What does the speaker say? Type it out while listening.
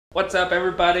What's up,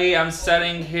 everybody? I'm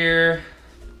sitting here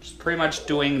just pretty much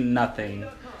doing nothing.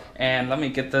 And let me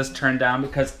get this turned down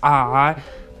because I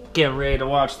get ready to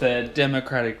watch the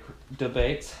Democratic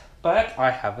debates. But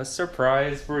I have a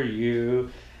surprise for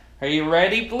you. Are you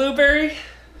ready, BlueBerry?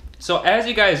 So as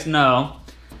you guys know,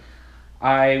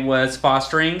 I was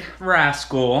fostering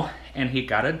Rascal and he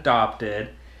got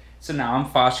adopted. So now I'm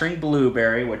fostering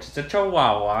BlueBerry, which is a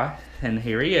Chihuahua. And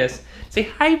here he is. Say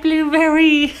hi,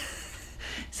 BlueBerry.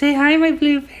 Say hi, my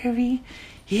BlueBerry.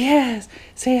 Yes,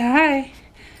 say hi.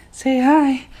 Say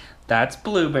hi. That's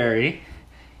BlueBerry.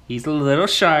 He's a little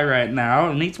shy right now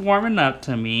and he's warming up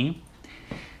to me.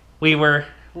 We were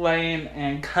laying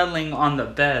and cuddling on the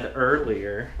bed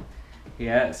earlier.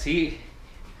 Yes, he's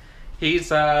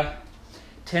 10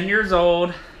 years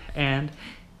old and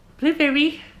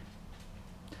BlueBerry.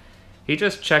 He's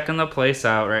just checking the place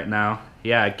out right now.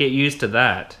 Yeah, get used to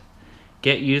that.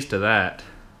 Get used to that.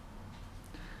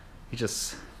 He's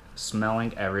just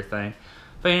smelling everything.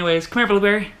 But anyways, come here,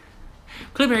 BlueBerry.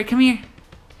 BlueBerry, come here.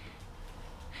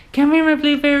 Come here, my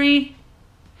BlueBerry.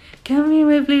 Come here,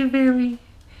 my BlueBerry.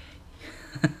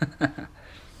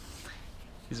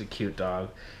 He's a cute dog.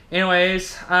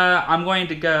 Anyways, I'm going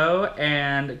to go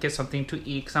and get something to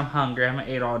eat because I'm hungry. I haven't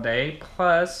ate all day.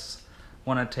 Plus,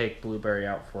 want to take BlueBerry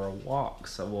out for a walk,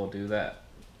 so we'll do that.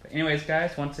 But anyways,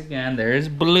 guys, once again, there's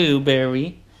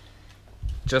BlueBerry.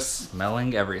 Just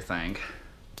smelling everything.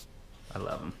 I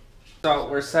love him. So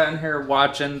we're sitting here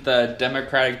watching the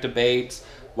Democratic debates,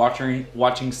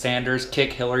 watching Sanders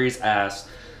kick Hillary's ass.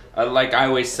 Like I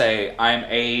always say, I'm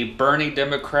a Bernie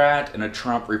Democrat and a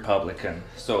Trump Republican.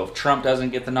 So if Trump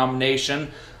doesn't get the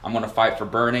nomination, I'm going to fight for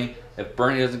Bernie. If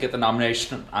Bernie doesn't get the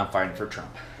nomination, I'm fighting for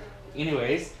Trump.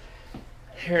 Anyways,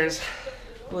 here's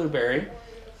BlueBerry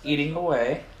eating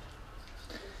away.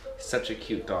 Such a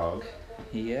cute dog.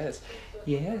 He is.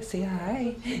 Yeah, say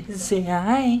hi. Say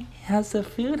hi. How's the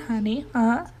food, honey?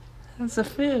 Huh? How's the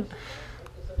food?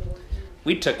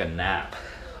 We took a nap.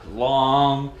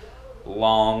 Long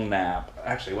nap.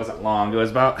 Actually, it wasn't long. It was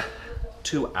about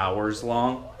 2 hours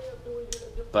long.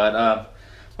 But I'm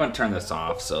going to turn this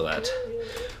off so that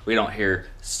we don't hear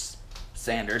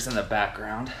Sanders in the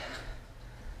background.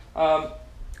 But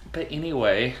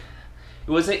anyway,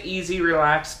 it was an easy,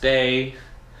 relaxed day.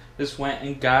 Just went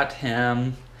and got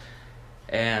him.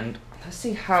 And let's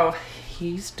see how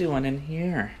he's doing in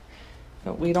here.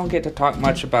 But we don't get to talk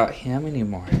much about him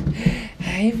anymore.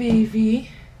 Hi, baby.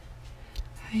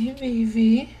 Hi,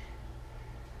 baby.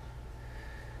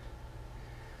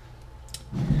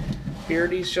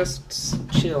 Beardy's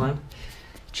just chilling.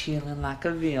 Chilling like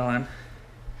a villain.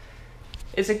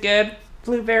 Is it good,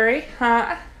 BlueBerry?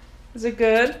 Huh? Is it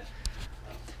good?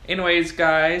 Anyways,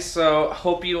 guys, so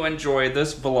hope you enjoyed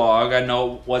this vlog. I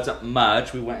know it wasn't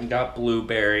much. We went and got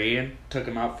BlueBerry and took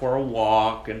him out for a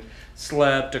walk and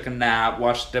slept, took a nap,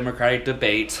 watched the Democratic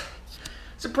debates.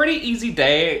 It's a pretty easy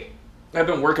day. I've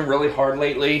been working really hard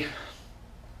lately,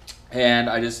 and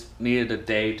I just needed a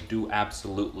day to do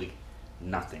absolutely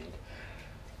nothing.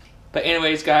 But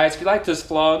anyways, guys, if you like this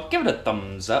vlog, give it a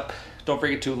thumbs up. Don't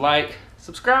forget to like,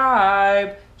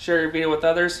 subscribe, share your video with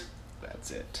others.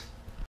 That's it.